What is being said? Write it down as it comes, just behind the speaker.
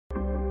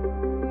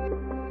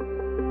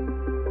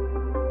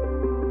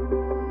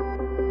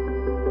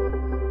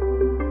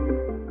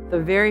The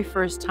very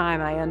first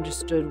time I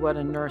understood what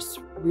a nurse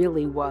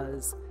really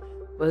was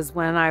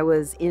when I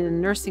was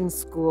in nursing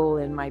school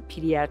in my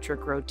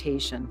pediatric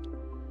rotation.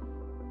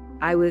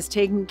 I was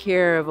taking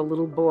care of a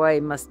little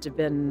boy, must have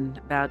been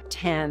about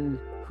 10,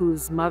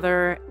 whose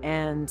mother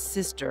and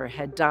sister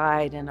had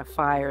died in a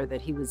fire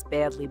that he was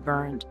badly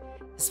burned.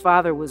 His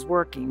father was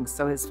working,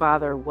 so his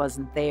father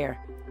wasn't there.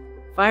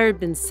 The fire had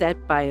been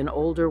set by an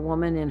older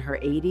woman in her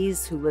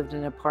 80s who lived in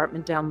an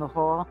apartment down the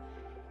hall,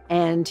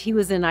 and he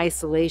was in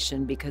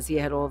isolation because he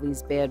had all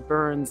these bad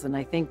burns, and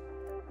I think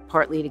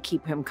partly to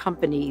keep him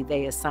company,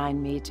 they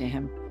assigned me to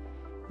him.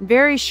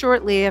 Very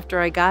shortly after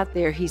I got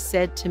there, he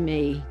said to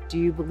me, "Do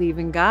you believe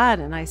in God?"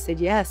 And I said,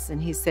 "Yes."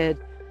 And he said,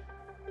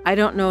 "I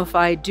don't know if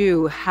I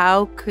do.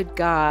 How could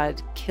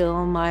God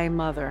kill my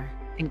mother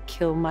and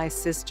kill my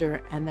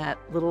sister, and that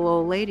little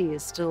old lady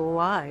is still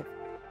alive?"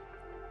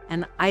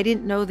 And I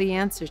didn't know the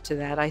answer to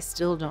that. I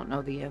still don't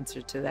know the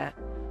answer to that.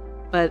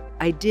 But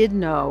I did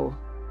know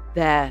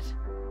that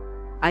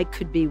I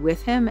could be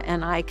with him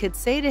and I could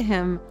say to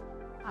him,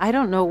 "I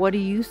don't know, what do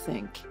you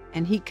think?"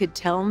 And he could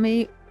tell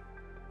me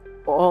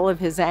all of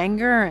his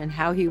anger and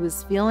how he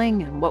was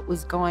feeling and what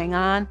was going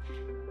on.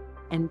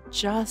 And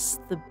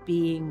just the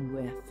being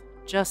with,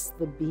 just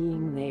the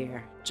being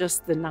there,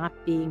 just the not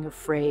being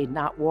afraid,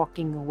 not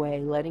walking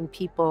away, letting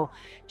people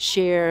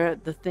share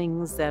the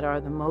things that are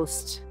the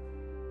most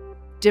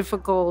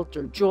difficult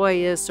or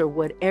joyous or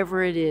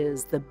whatever it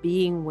is, the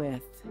being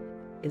with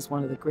is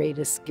one of the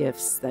greatest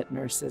gifts that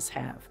nurses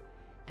have.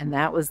 And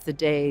that was the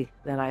day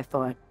that I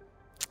thought,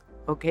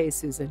 okay,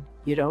 Susan,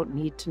 you don't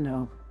need to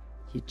know.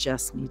 You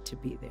just need to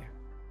be there.